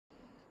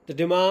The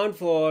demand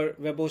for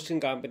web hosting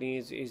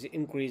companies is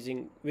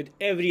increasing with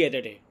every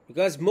other day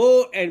because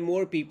more and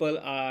more people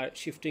are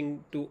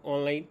shifting to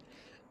online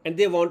and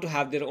they want to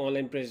have their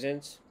online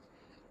presence.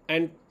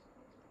 And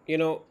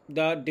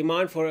the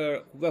demand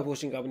for web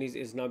hosting companies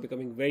is now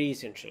becoming very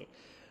essential.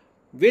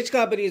 Which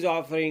company is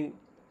offering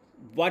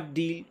what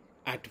deal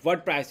at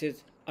what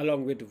prices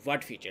along with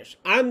what features?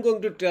 I'm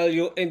going to tell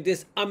you in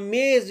this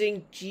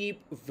amazing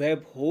cheap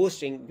web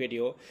hosting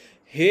video.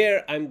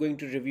 Here I'm going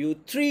to review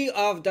three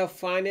of the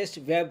finest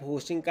web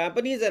hosting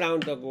companies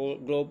around the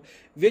globe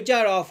which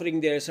are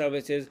offering their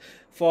services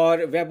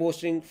for web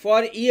hosting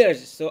for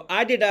years. So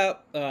I did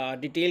a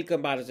detailed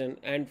comparison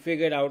and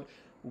figured out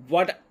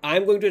what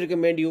I'm going to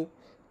recommend you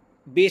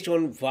based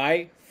on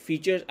why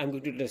features I'm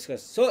going to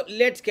discuss. So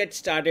let's get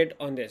started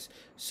on this.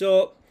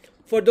 So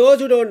for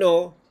those who don't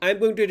know, I'm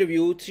going to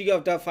review three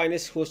of the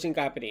finest hosting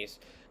companies.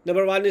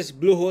 Number one is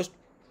Bluehost.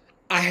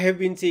 I have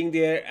been seeing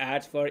their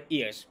ads for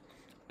years.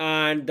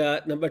 And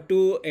number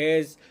two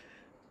is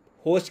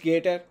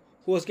HostGator.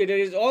 HostGator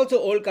is also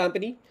old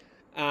company.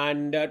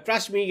 And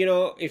trust me,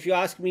 if you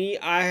ask me,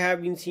 I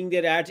have been seeing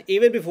their ads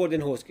even before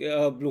than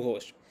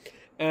Bluehost.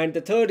 And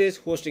the third is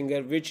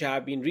Hostinger, which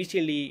have been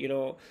recently,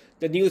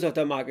 the news of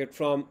the market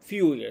from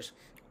few years.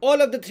 All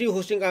of the three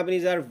hosting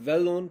companies are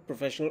well-known,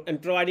 professional,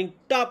 and providing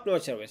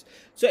top-notch service.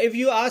 So if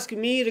you ask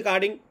me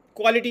regarding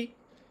quality,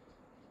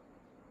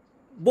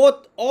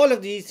 all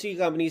of these three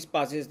companies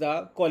passes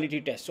the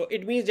quality test. So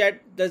it means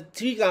that the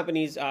three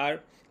companies are,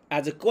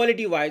 as a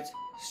quality-wise,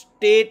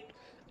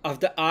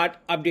 state-of-the-art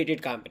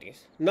updated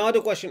companies. Now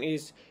the question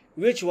is,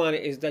 which one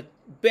is the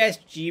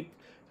best cheap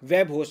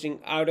web hosting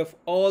out of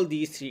all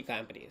these three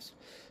companies?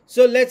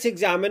 So let's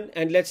examine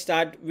and let's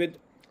start with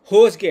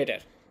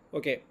HostGator.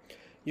 Okay,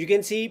 you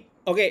can see,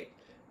 okay,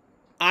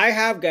 I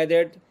have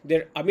gathered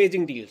their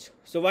amazing deals.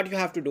 So what you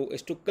have to do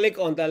is to click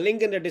on the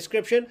link in the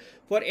description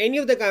for any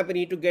of the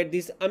company to get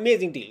these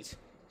amazing deals.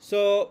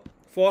 So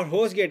for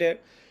HostGator,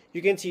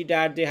 you can see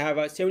that they have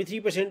a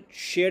 73%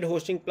 shared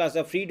hosting plus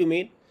a free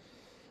domain.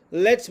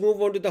 Let's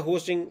move on to the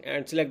hosting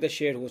and select the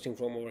shared hosting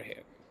from over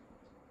here.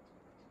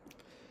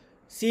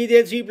 See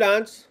their three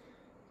plans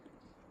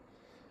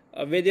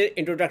with their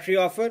introductory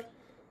offer.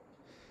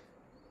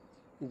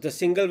 The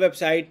single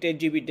website 10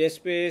 GB disk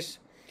space,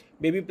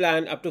 baby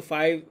plan up to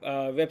 5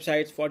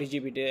 websites 40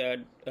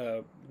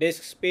 GB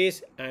disk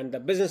space, and the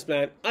business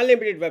plan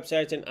unlimited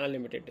websites and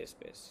unlimited disk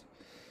space.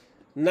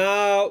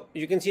 Now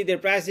you can see their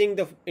pricing,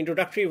 the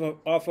introductory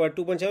offer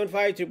 2.75,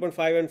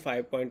 3.5 and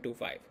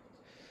 5.25.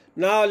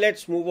 Now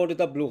let's move on to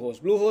the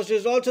Bluehost. Bluehost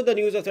is also the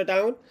news of the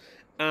town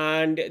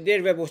and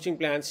their web hosting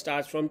plan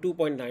starts from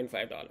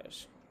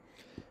 $2.95.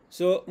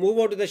 So move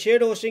on to the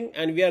shared hosting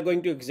and we are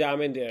going to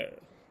examine their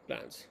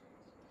plans.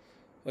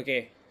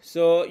 Okay,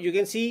 so you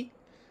can see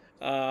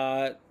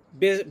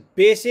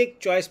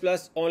basic, choice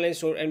plus, online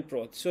store and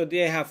pro. So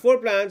they have four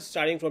plans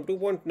starting from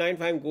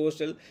 2.95 goes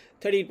till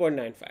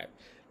 13.95.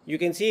 You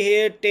can see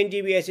here 10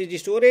 GB SSD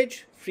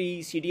storage,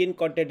 free CDN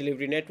content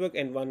delivery network,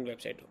 and one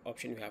website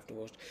option you have to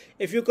host.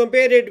 If you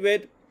compare it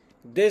with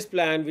this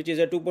plan, which is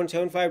at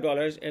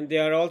 $2.75, and they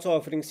are also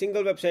offering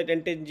single website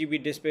and 10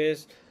 GB disk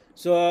space,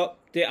 so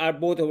they are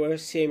both over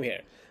same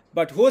here.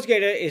 But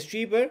HostGator is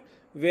cheaper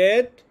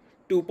with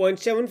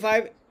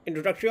 2.75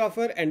 introductory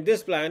offer and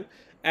this plan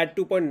at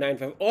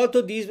 2.95.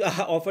 Also these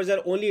offers are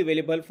only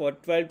available for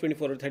 12,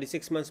 24 or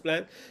 36 months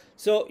plan.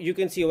 So you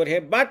can see over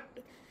here, but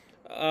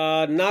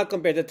now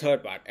compare the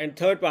third part, and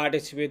third part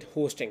is with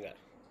Hostinger.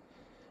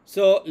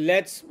 So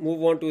let's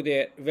move on to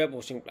their web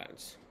hosting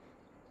plans.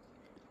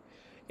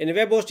 In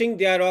web hosting,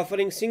 they are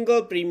offering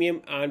single,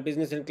 premium and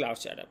business and cloud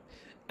setup.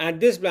 And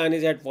this plan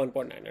is at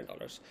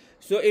 $1.99.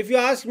 So if you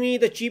ask me,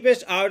 the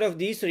cheapest out of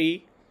these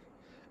three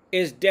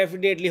is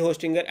definitely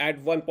Hostinger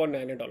at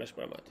 $1.99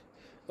 per month.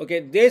 Okay,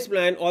 this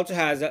plan also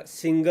has a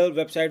single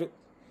website.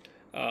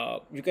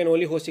 You can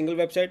only host single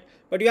website,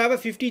 but you have a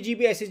 50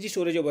 GB SSD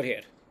storage over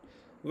here.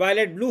 While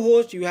at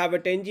Bluehost, you have a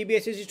 10 GB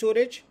SSD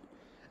storage,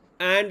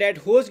 and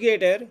at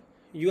HostGator,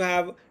 you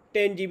have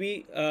 10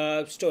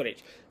 GB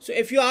storage. So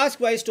if you ask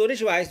why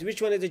storage wise,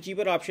 which one is the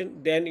cheaper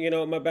option, then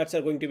my bets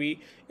are going to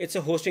be it's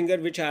a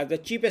Hostinger, which has the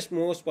cheapest,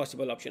 most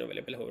possible option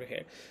available over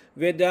here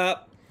with the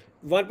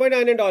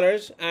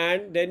 $1.99,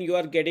 and then you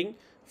are getting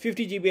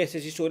 50 GB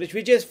SSD storage,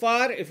 which is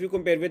far if you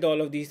compare with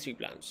all of these three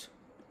plans.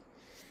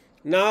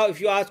 Now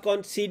if you ask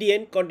on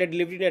CDN, content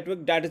delivery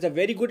network, that is a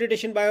very good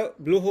addition by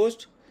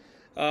Bluehost,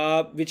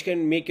 which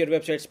can make your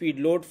website speed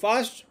load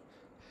fast.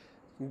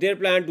 Their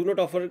plan do not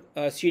offer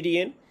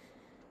CDN,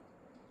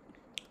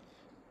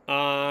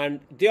 and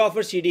they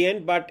offer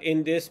CDN but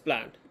in this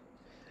plan,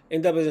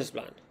 in the business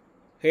plan.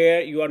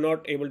 Here you are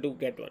not able to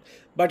get one,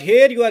 but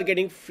here you are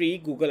getting free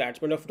Google ad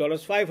spend of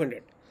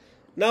 $500.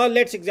 Now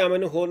let's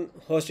examine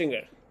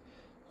Hostinger.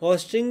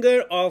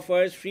 Hostinger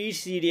offers free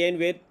CDN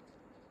with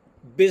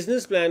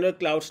business plan or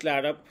cloud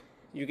startup.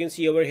 You can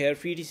see over here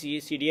free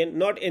CDN,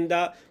 not in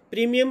the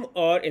premium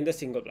or in the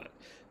single plan.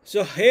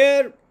 So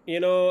here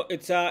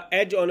it's a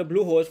edge on a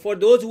Bluehost for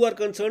those who are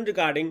concerned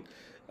regarding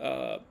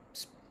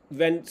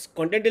when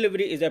content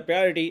delivery is a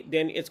priority,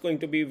 then it's going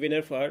to be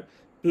winner for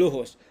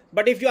Bluehost.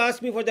 But if you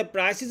ask me for the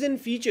prices and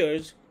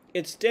features,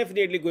 it's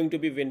definitely going to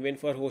be win-win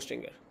for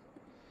Hostinger.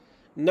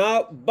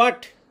 Now,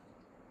 but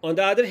on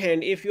the other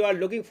hand, if you are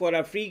looking for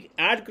a free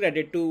ad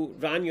credit to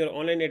run your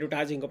online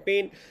advertising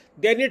campaign,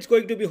 then it's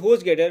going to be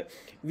HostGator,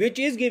 which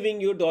is giving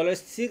you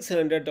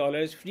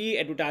 $600 free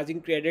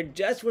advertising credit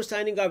just for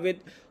signing up with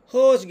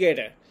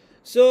HostGator.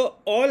 So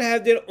all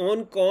have their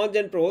own cons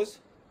and pros.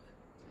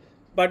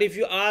 But if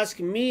you ask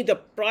me the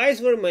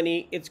price for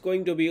money, it's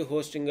going to be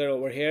Hostinger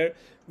over here,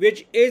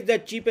 which is the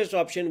cheapest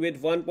option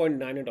with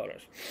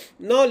 $1.99.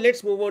 Now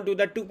let's move on to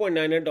the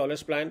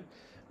 $2.99 plan.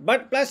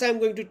 But plus I'm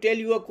going to tell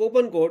you a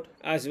coupon code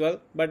as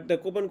well, but the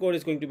coupon code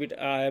is going to be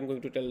I'm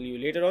going to tell you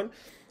later on.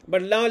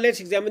 But now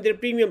let's examine their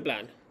premium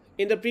plan.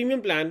 In the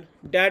premium plan,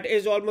 that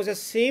is almost the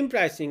same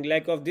pricing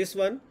like of this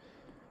one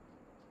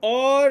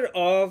or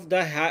of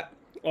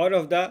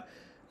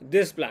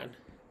this plan.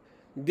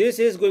 This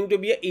is going to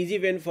be an easy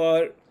win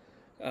for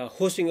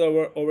hosting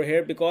over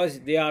here, because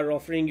they are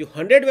offering you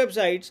 100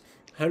 websites,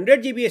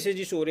 100 GB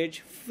SSD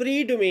storage,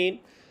 free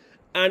domain,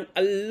 and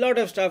a lot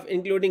of stuff,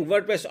 including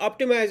WordPress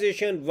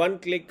optimization,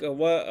 one-click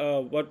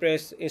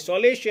WordPress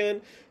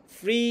installation,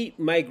 free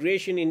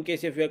migration in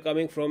case if you are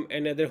coming from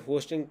another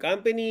hosting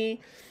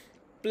company,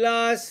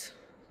 plus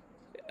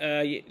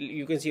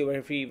you can see over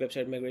here free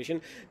website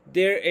migration.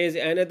 There is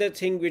another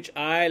thing which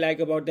I like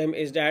about them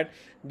is that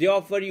they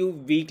offer you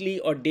weekly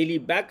or daily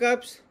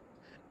backups,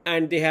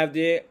 and they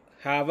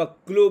have a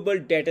global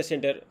data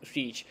center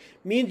reach.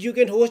 Means you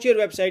can host your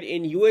website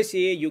in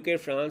USA, UK,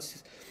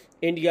 France,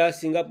 India,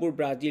 Singapore,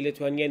 Brazil,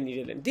 Lithuania, and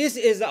Netherlands. This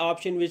is the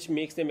option which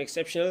makes them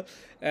exceptional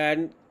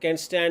and can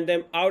stand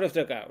them out of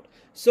the crowd.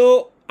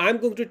 So I'm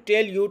going to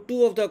tell you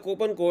two of the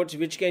coupon codes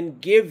which can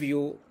give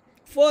you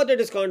further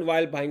discount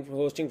while buying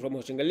hosting from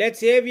Hostinger. Let's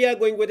say we are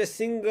going with a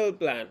single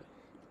plan,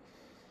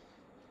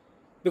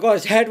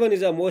 because that one is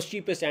the most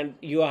cheapest, and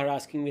you are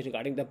asking me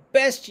regarding the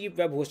best cheap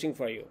web hosting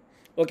for you.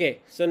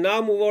 Okay, so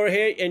now move over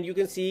here and you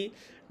can see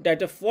that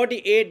the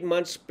 48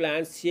 months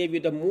plan save you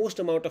the most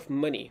amount of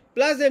money.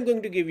 Plus I'm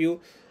going to give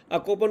you a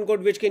coupon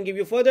code which can give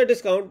you further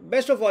discount.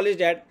 Best of all is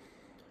that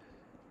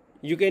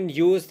you can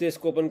use this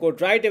coupon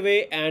code right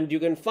away, and you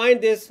can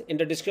find this in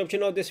the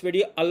description of this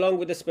video along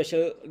with a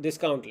special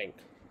discount link.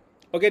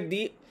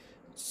 Okay,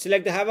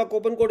 select the have a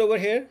coupon code over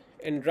here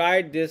and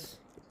write this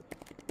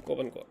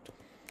coupon code.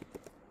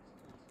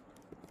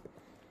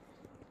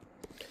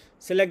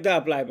 Select the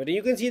apply button.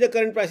 You can see the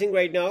current pricing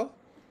right now,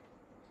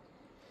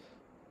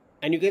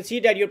 and you can see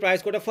that your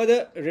price got a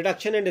further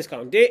reduction and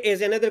discount. There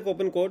is another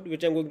coupon code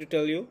which I'm going to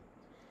tell you.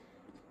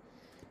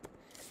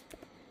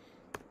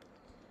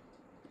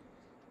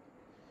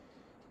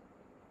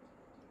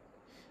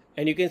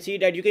 And you can see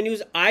that you can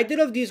use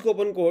either of these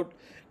coupon code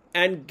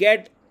and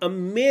get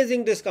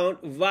amazing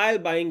discount while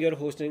buying your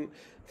hosting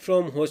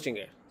from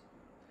Hostinger.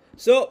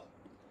 So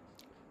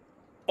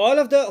all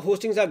of the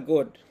hostings are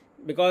good,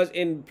 because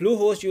in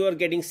Bluehost you are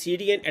getting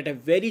CDN at a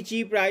very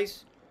cheap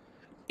price.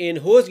 In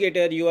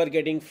HostGator you are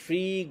getting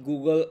free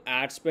Google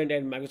ad spend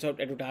and Microsoft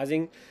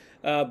advertising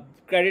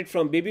credit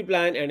from baby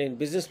plan and in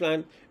business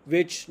plan,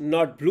 which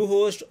not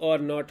Bluehost or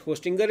not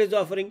Hostinger is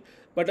offering.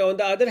 But on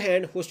the other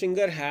hand,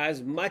 Hostinger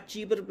has much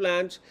cheaper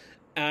plans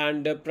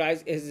and the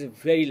price is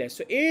very less.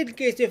 So in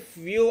case if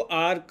you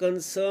are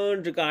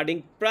concerned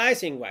regarding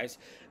pricing wise,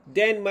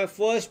 then my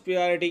first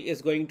priority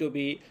is going to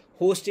be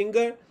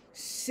Hostinger,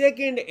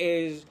 second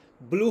is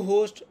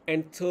Bluehost,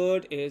 and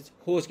third is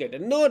HostGator.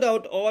 No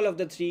doubt all of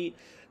the three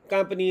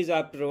companies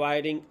are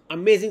providing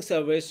amazing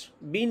service,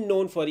 been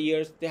known for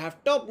years. They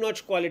have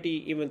top-notch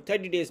quality, even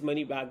 30 days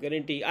money back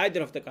guarantee.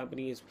 Either of the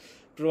companies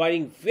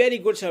providing very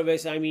good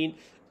service. I mean,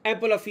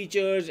 ample of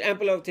features,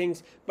 ample of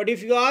things. But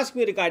if you ask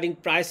me regarding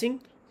pricing,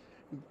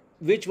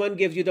 which one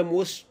gives you the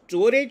most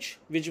storage,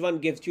 which one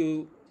gives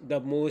you the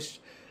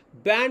most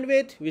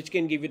bandwidth, which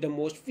can give you the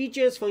most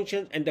features,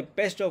 functions, and the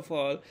best of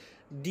all,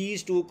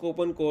 these two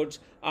coupon codes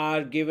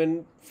are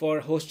given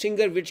for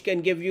Hostinger, which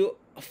can give you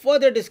a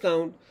further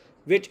discount,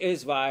 which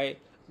is why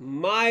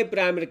my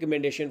prime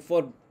recommendation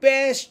for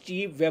best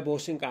cheap web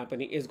hosting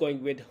company is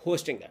going with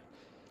Hostinger.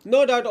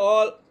 No doubt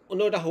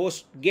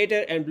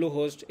HostGator and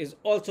Bluehost is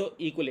also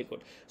equally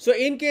good. So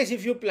in case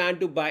if you plan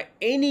to buy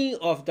any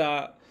of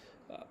the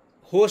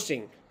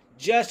hosting,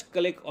 just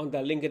click on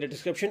the link in the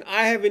description.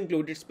 I have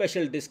included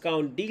special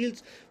discount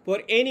deals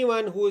for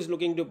anyone who is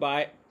looking to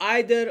buy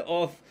either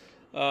of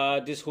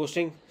this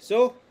hosting.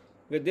 So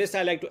with this,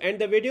 I like to end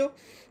the video.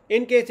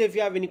 In case if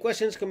you have any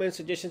questions, comments,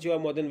 suggestions, you are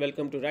more than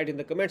welcome to write in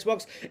the comments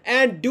box,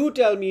 and do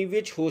tell me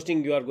which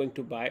hosting you are going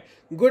to buy.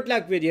 Good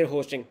luck with your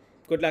hosting.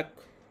 Good luck.